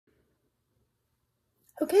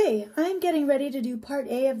Okay, I'm getting ready to do part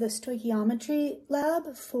A of the stoichiometry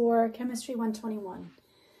lab for chemistry 121.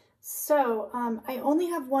 So I only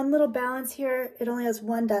have one little balance here. It only has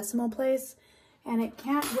one decimal place and it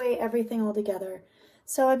can't weigh everything all together.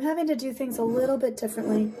 So I'm having to do things a little bit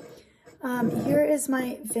differently. Here is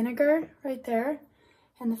my vinegar right there.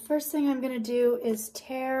 And the first thing I'm gonna do is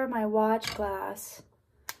tear my watch glass.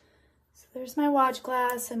 So there's my watch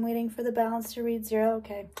glass. I'm waiting for the balance to read 0.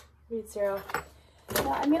 Okay, read 0.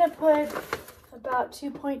 Now I'm going to put about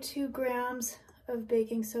 2.2 grams of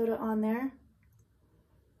baking soda on there.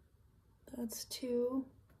 That's 2.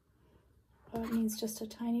 Oh, it needs just a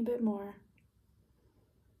tiny bit more.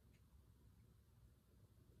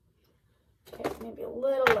 Okay, maybe a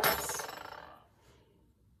little less.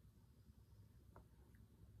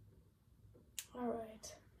 All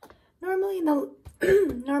right. Normally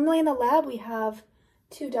in the lab we have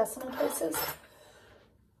 2 decimal places.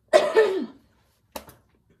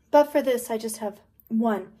 But for this, I just have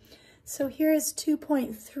 1. So here is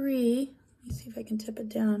 2.3, let me see if I can tip it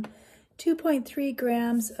down, 2.3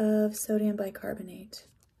 grams of sodium bicarbonate.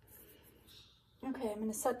 Okay, I'm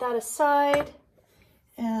gonna set that aside.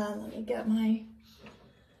 And let me get my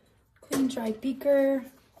clean, dry beaker.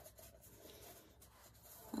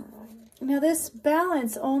 All right. Now this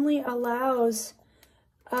balance only allows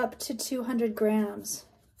up to 200 grams.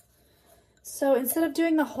 So instead of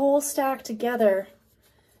doing the whole stack together,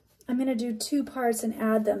 I'm going to do 2 parts and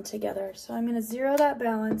add them together. So I'm going to 0 that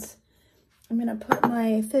balance. I'm going to put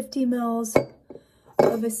my 50 mils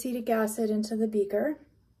of acetic acid into the beaker.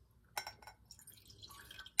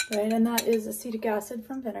 Right, and that is acetic acid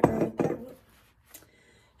from vinegar right there. And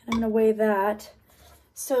I'm going to weigh that.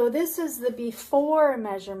 So this is the before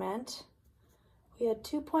measurement. We had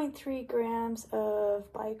 2.3 grams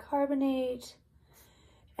of bicarbonate,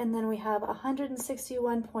 and then we have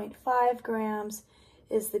 161.5 grams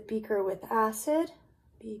is the beaker with acid,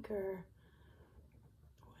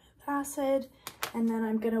 and then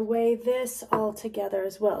I'm going to weigh this all together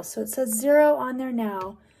as well. So it says 0 on there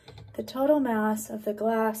now. The total mass of the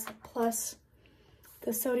glass plus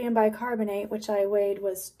the sodium bicarbonate, which I weighed,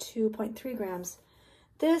 was 2.3 grams.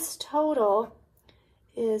 This total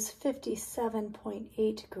is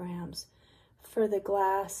 57.8 grams for the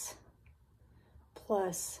glass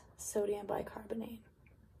plus sodium bicarbonate.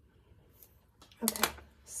 Okay,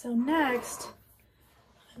 so next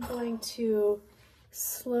I'm going to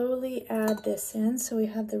slowly add this in so we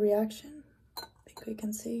have the reaction. I think we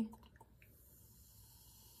can see.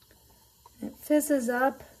 It fizzes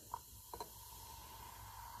up.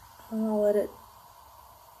 I'll let it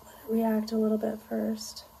react a little bit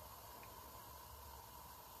first.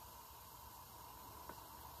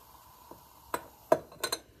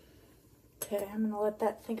 Okay, I'm going to let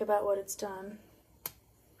that think about what it's done.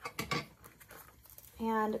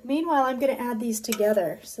 And meanwhile, I'm going to add these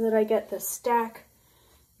together so that I get the stack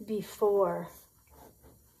before.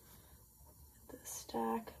 The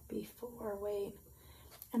stack before weight.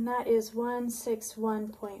 And that is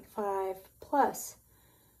 161.5 plus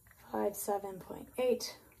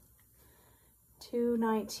 57.8,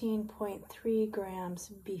 219.3 grams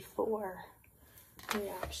before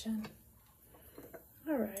reaction.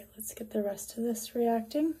 All right, let's get the rest of this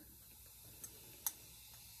reacting.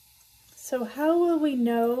 So how will we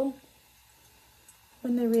know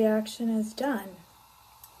when the reaction is done?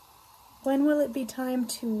 When will it be time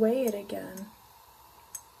to weigh it again?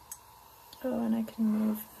 Oh, and I can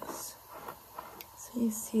move this so you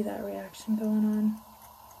see that reaction going on.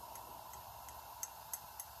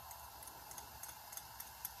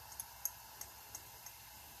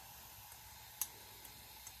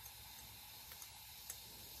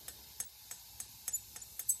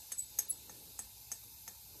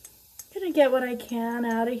 I'm gonna get what I can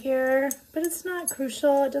out of here, but it's not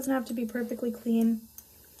crucial. It doesn't have to be perfectly clean,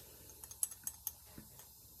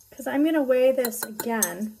 because I'm gonna weigh this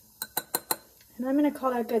again and I'm gonna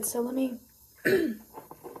call that good. So let me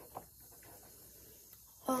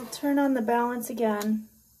I'll turn on the balance again,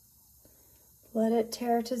 let it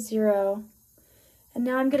tear to 0, and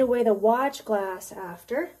now I'm gonna weigh the watch glass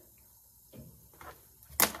after.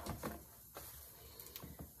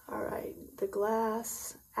 All right, the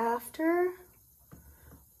glass after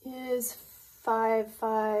is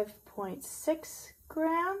 5.6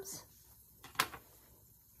 grams.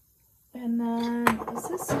 And then, is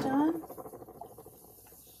this done?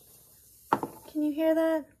 Can you hear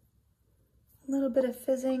that? A little bit of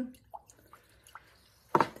fizzing.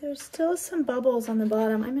 There's still some bubbles on the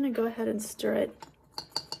bottom. I'm gonna go ahead and stir it.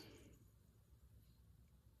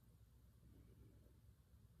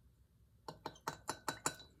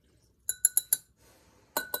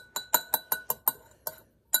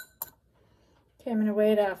 Okay, I'm going to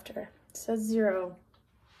weigh it after. It says 0.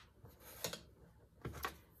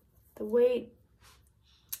 The weight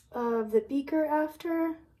of the beaker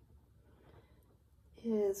after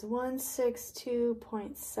is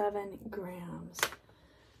 162.7 grams.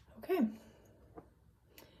 Okay.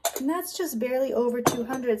 And that's just barely over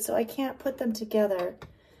 200, so I can't put them together.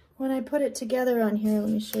 When I put it together on here, let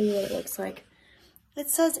me show you what it looks like. It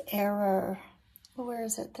says error. Well, where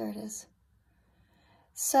is it? There it is.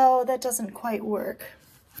 So that doesn't quite work,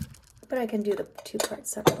 but I can do the 2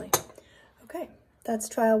 parts separately. Okay, that's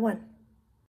trial 1.